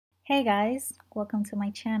Hey guys, welcome to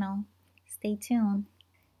my channel. Stay tuned.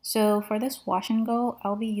 So for this wash and go,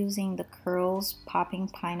 I'll be using the Curls Popping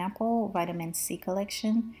Pineapple Vitamin C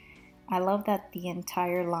collection. I love that the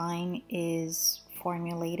entire line is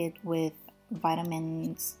formulated with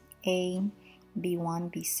vitamins A,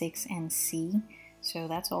 B1, B6, and C. So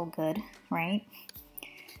that's all good, right?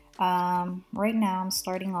 Right now I'm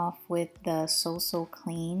starting off with the So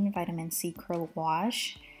Clean Vitamin C Curl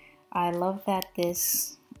Wash. I love that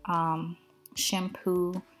this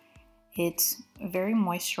shampoo, it's very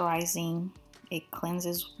moisturizing. It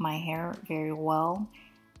cleanses my hair very well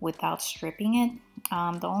without stripping it.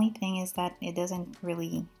 The only thing is that it doesn't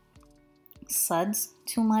really suds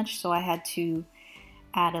too much, so I had to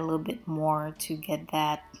add a little bit more to get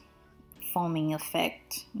that foaming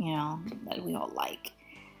effect, that we all like.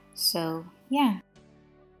 So yeah,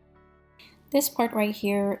 this part right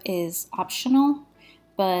here is optional,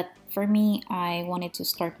 but for me, I wanted to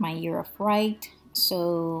start my year off right,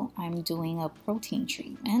 so I'm doing a protein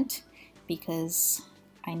treatment because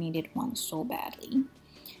I needed one so badly.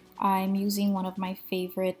 I'm using one of my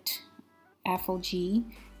favorite FOG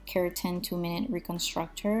Keratin 2-minute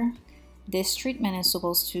reconstructor. This treatment is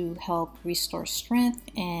supposed to help restore strength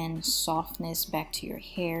and softness back to your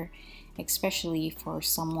hair, especially for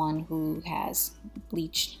someone who has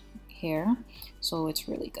bleached hair, so it's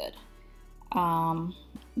really good.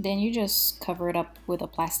 Then you just cover it up with a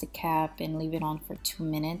plastic cap and leave it on for 2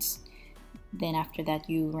 minutes. Then after that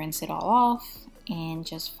you rinse it all off and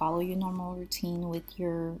just follow your normal routine with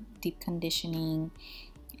your deep conditioning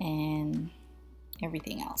and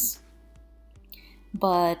everything else.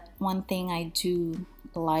 But one thing I do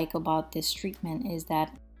like about this treatment is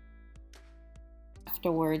that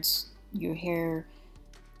afterwards your hair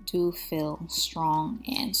do feel strong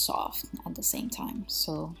and soft at the same time,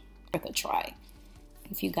 so worth a try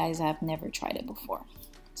if you guys have never tried it before.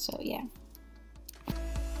 So yeah.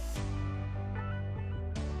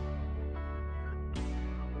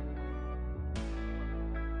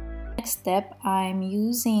 Next step, I'm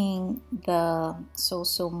using the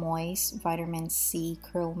So Moist Vitamin C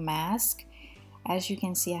Curl Mask. As you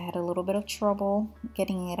can see, I had a little bit of trouble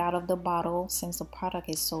getting it out of the bottle since the product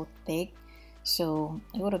is so thick, so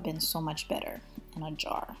it would have been so much better in a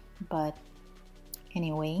jar. But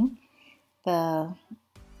anyway, the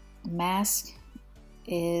mask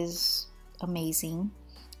is amazing.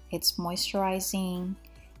 It's moisturizing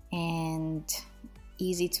and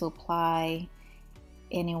easy to apply,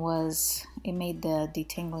 and it made the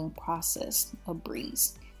detangling process a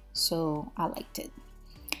breeze, so I liked it.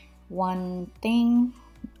 One thing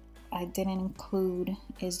I didn't include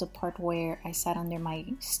is the part where I sat under my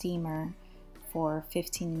steamer for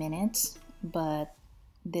 15 minutes, but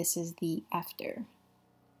this is the aftermath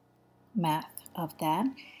of that.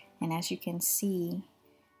 And as you can see,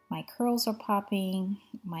 my curls are popping,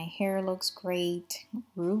 my hair looks great,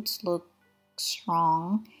 roots look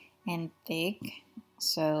strong and thick,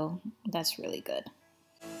 so that's really good.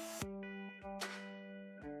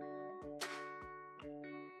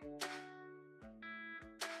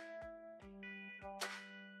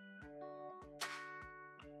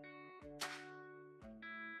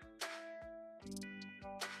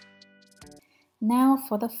 Now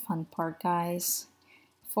for the fun part, guys.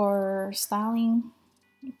 For styling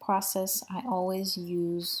process, I always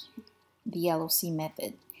use the LOC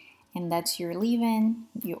method, and that's your leave-in,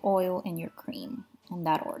 your oil, and your cream in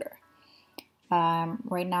that order.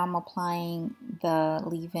 Right now I'm applying the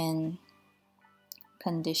leave-in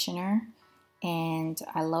conditioner, and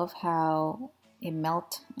I love how it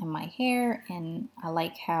melted in my hair, and I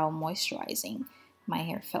like how moisturizing my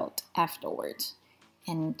hair felt afterwards,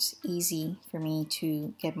 and it's easy for me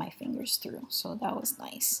to get my fingers through, so that was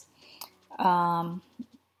nice.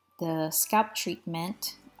 The scalp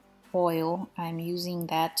treatment oil, I'm using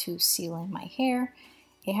that to seal in my hair.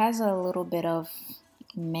 It has a little bit of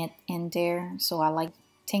mint in there, so I like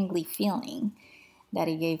tingly feeling that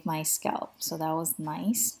it gave my scalp, so that was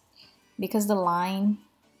nice. Because the line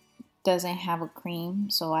doesn't have a cream,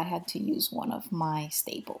 so I had to use one of my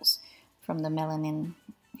staples from the Melanin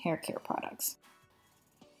hair care products.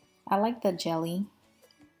 I like the jelly,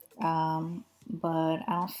 but I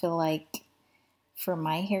don't feel like for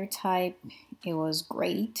my hair type it was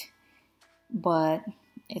great, but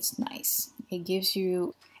it's nice.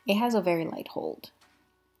 It has a very light hold.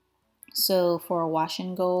 So for a wash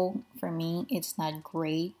and go, for me, it's not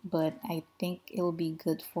great, but I think it'll be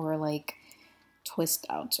good for like twist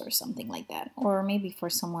outs or something like that. Or maybe for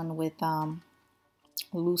someone with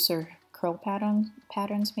looser curl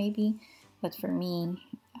patterns maybe. But for me,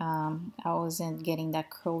 I wasn't getting that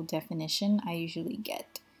curl definition I usually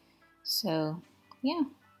get. So yeah,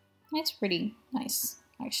 It's pretty nice,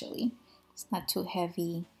 actually. It's not too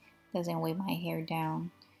heavy, doesn't weigh my hair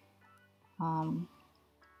down.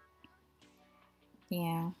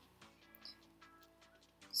 Yeah.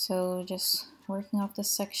 So just working off the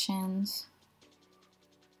sections.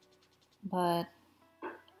 But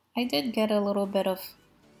I did get a little bit of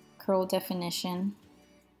curl definition,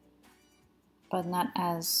 but not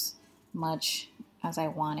as much as I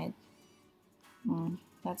wanted.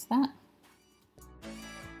 That's that.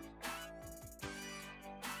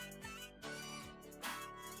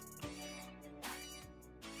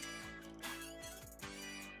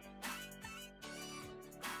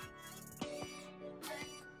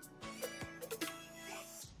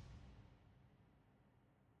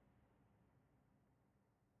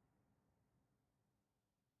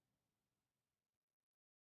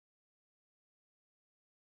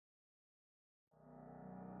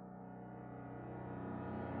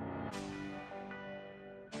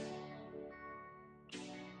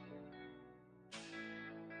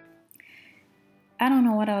 I don't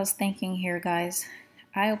know what I was thinking here, guys.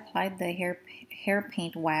 I applied the hair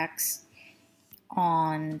paint wax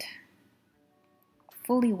on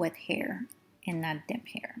fully wet hair and not damp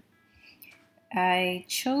hair. I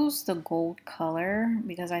chose the gold color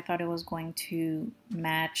because I thought it was going to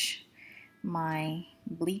match my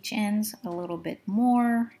bleach ends a little bit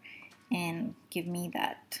more and give me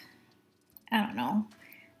that, I don't know,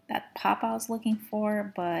 that pop I was looking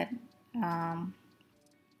for, but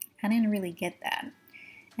I didn't really get that.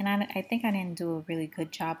 And I think I didn't do a really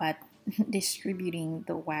good job at distributing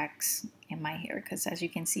the wax in my hair, because as you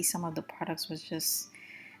can see, some of the products was just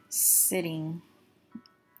sitting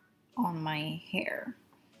on my hair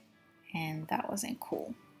and that wasn't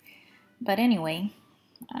cool. But anyway,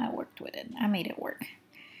 I worked with it. I made it work.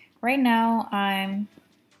 Right now I'm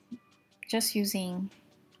just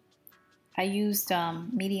I used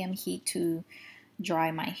medium heat to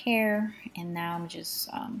dry my hair, and now I'm just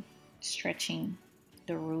stretching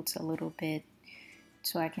the roots a little bit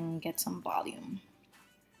so I can get some volume.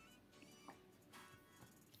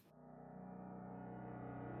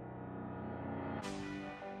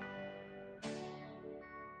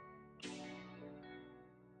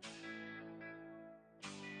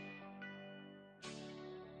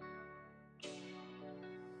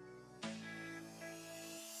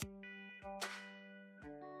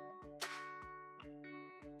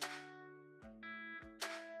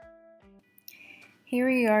 Here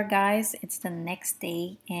we are, guys. It's the next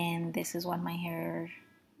day and this is what my hair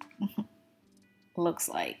looks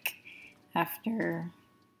like after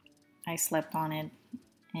I slept on it.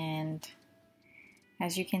 And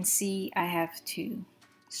as you can see, I have to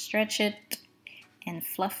stretch it and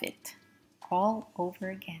fluff it all over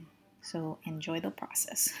again. So enjoy the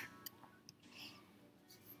process.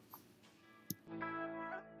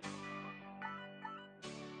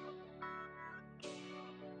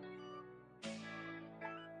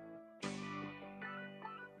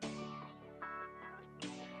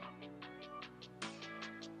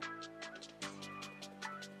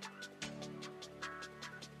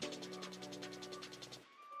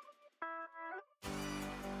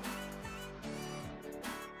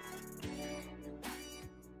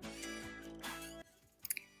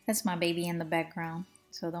 That's my baby in the background,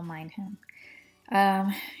 so don't mind him.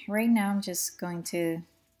 Right now I'm just going to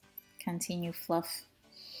continue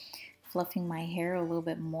fluffing my hair a little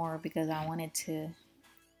bit more because I want it to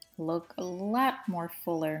look a lot more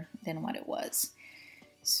fuller than what it was.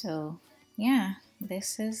 So yeah,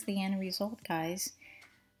 this is the end result, guys.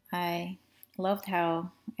 I loved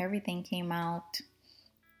how everything came out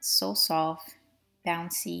so soft,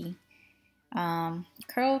 bouncy.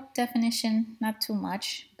 Curl definition, not too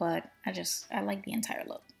much, but I like the entire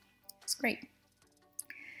look. It's great.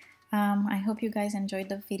 I hope you guys enjoyed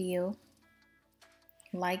the video.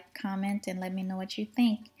 Like, comment, and let me know what you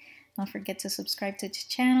think. Don't forget to subscribe to the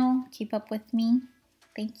channel. Keep up with me.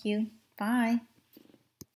 Thank you. Bye.